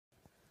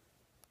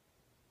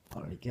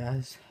Alright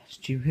guys, it's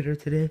Jupiter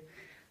today,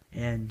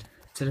 and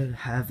today I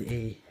have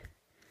a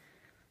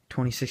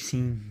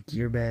 2016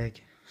 gear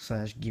bag /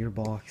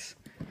 gearbox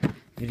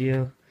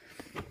video.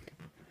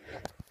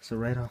 So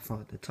right off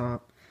at the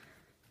top,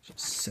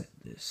 just set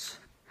this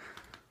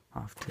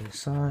off to the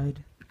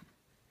side.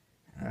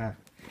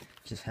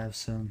 Just have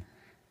some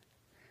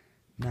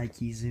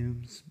Nike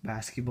Zooms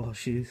basketball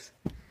shoes.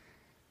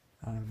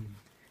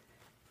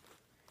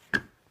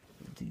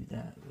 Do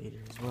that later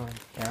as well.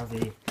 I have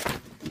a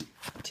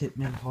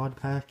Tippmann pod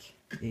pack,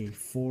 a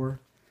 4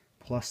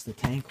 plus the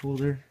tank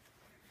holder.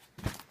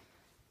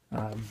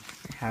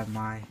 Have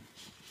my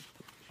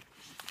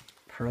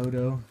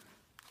Proto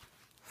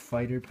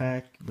fighter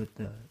pack with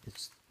the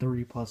it's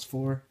 3 plus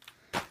 4.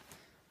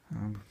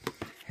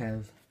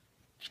 Have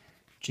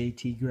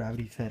JT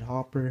gravity fed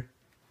hopper.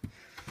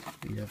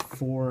 We have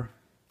 4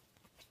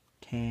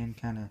 tan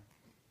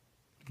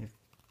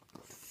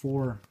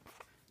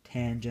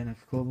Genex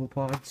global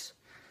pods.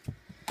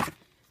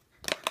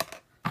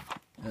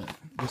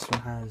 This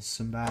one has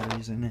some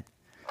batteries in it.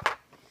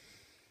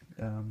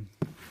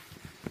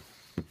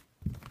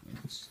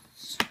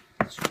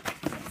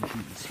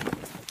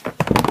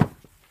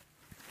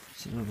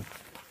 So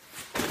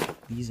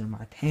these are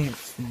my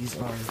pants. These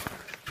are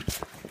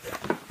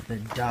the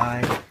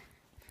dye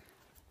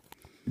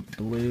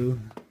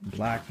blue,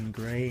 black, and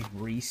gray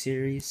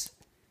re-series.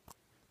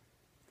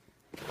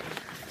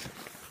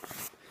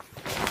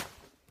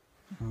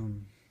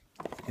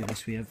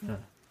 Yes, we have the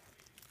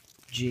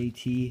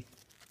JT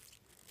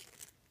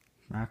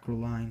macro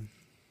line.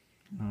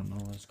 I don't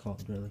know what it's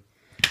called really.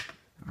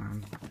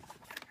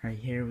 Right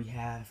here we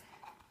have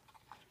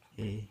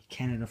a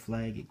Canada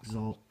Flag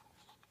Exalt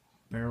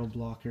barrel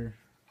blocker,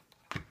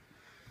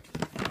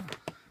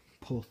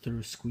 pull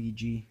through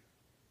squeegee,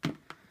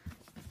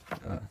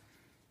 an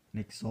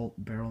Exalt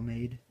barrel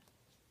made.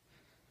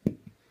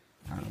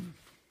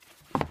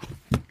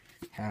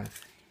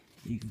 Have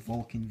a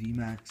Vulcan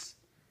VMAX.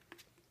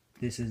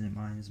 This isn't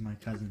mine, it's my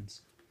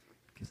cousin's,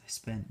 because I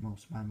spent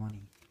most of my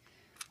money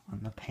on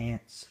the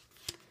pants,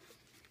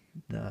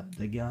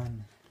 the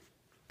gun,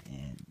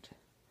 and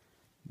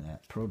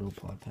that Proto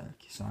pod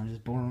pack. So I'm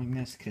just borrowing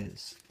this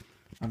because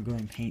I'm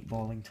going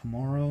paintballing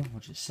tomorrow,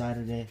 which is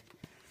Saturday.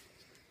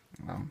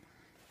 I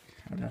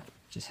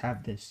just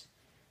have this,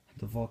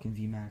 the Vulcan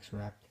VMAX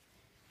wrapped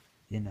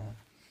in a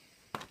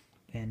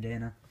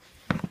bandana.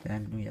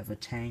 Then we have a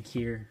tank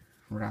here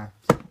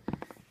wrapped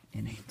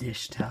in a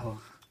dish towel.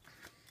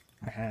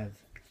 I have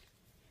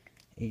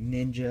a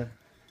Ninja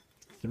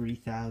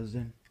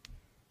 3000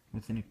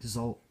 with an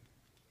Exalt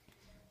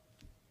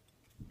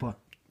butt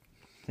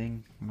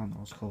thing. I don't know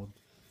what it's called.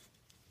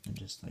 And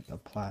just like a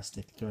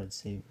plastic thread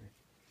saver.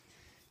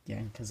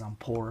 Again, because I'm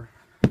poor.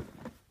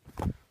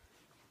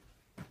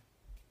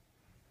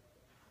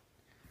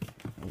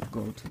 We'll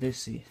go to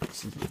this.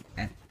 This is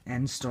an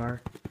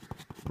N-Star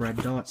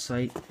red dot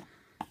sight.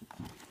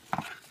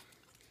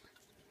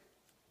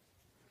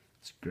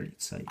 It's a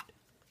great sight.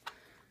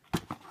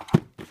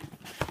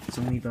 It's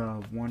only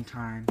the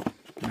one-time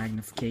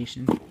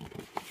magnification.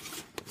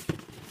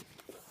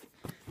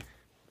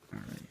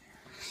 Alright,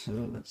 so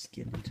let's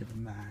get into the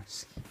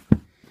mask.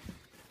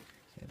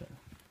 Gotta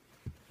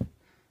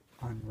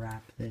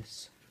unwrap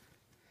this.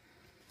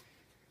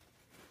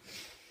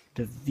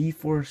 The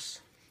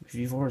V-Force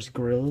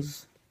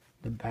grills,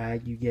 the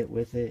bag you get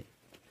with it,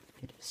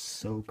 it is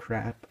so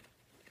crap.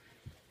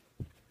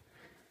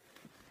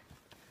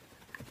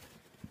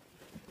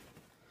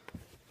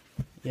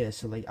 Yeah,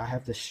 so like I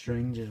have the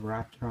string just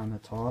wrapped around the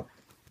top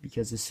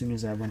because as soon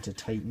as I went to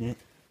tighten it,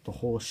 the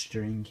whole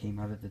string came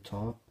out of the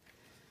top.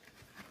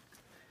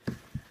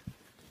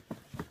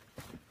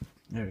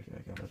 There we go,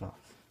 I got it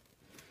off.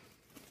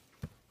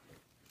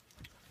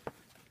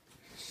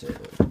 So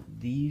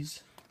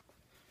these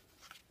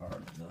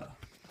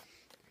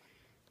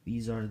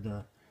are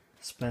the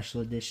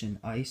special edition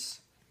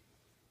ice.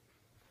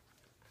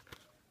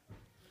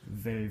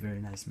 Very,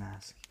 very nice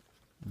mask.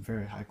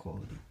 Very high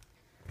quality.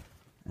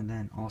 And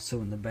then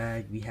also in the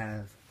bag we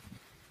have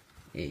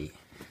a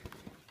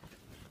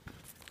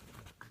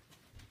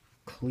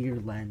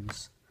clear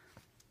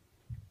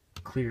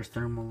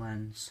thermal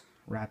lens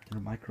wrapped in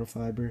a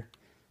microfiber,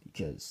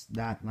 because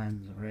that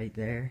lens right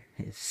there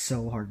is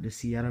so hard to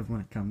see out of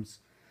when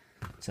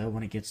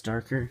it gets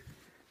darker.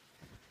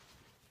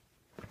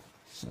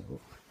 So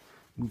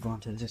move on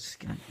to this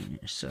gun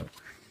here. So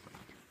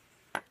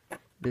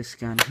this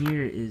gun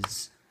here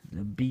is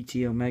the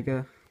BT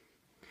Omega.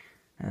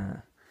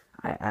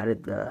 I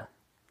added the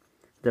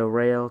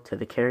rail to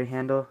the carry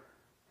handle,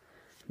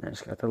 and then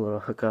it's got the little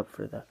hookup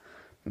for the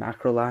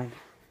macro line.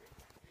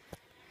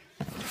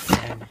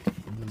 And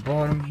in the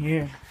bottom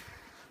here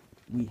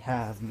we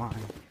have my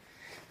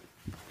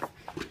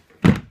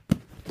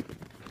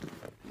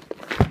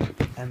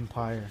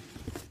Empire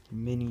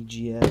Mini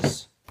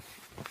GS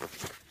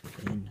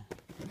in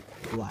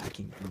black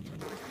and green.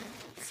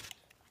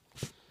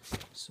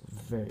 So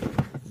very,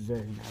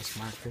 very nice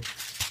marker.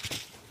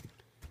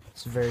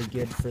 It's very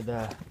good for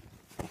the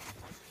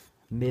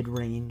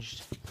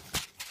mid-ranged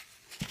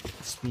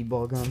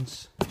speedball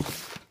guns.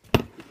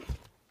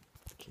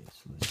 Okay,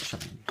 so let's try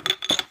and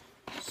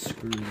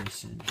screw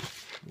this in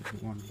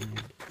with one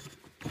hand.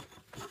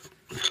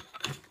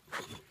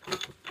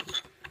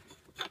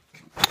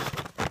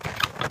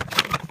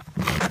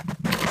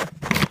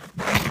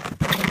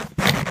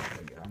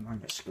 I'm not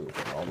gonna screw it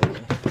all the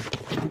way.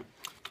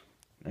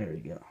 There we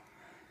go.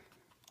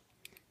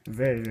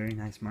 Very, very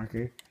nice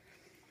marker.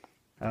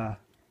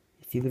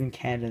 If you live in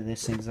Canada,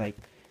 this thing's like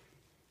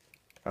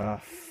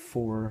not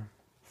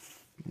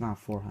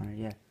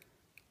 400,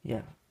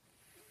 yeah,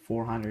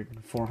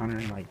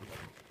 400 like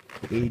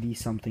 80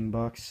 something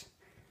bucks.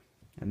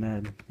 And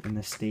then in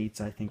the States,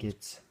 I think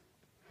it's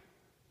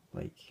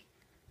like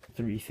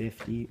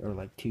 350 or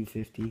like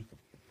 250,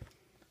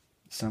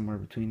 somewhere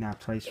between that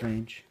price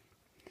range.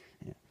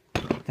 Yeah.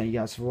 Thank you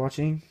guys for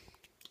watching,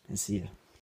 and see ya.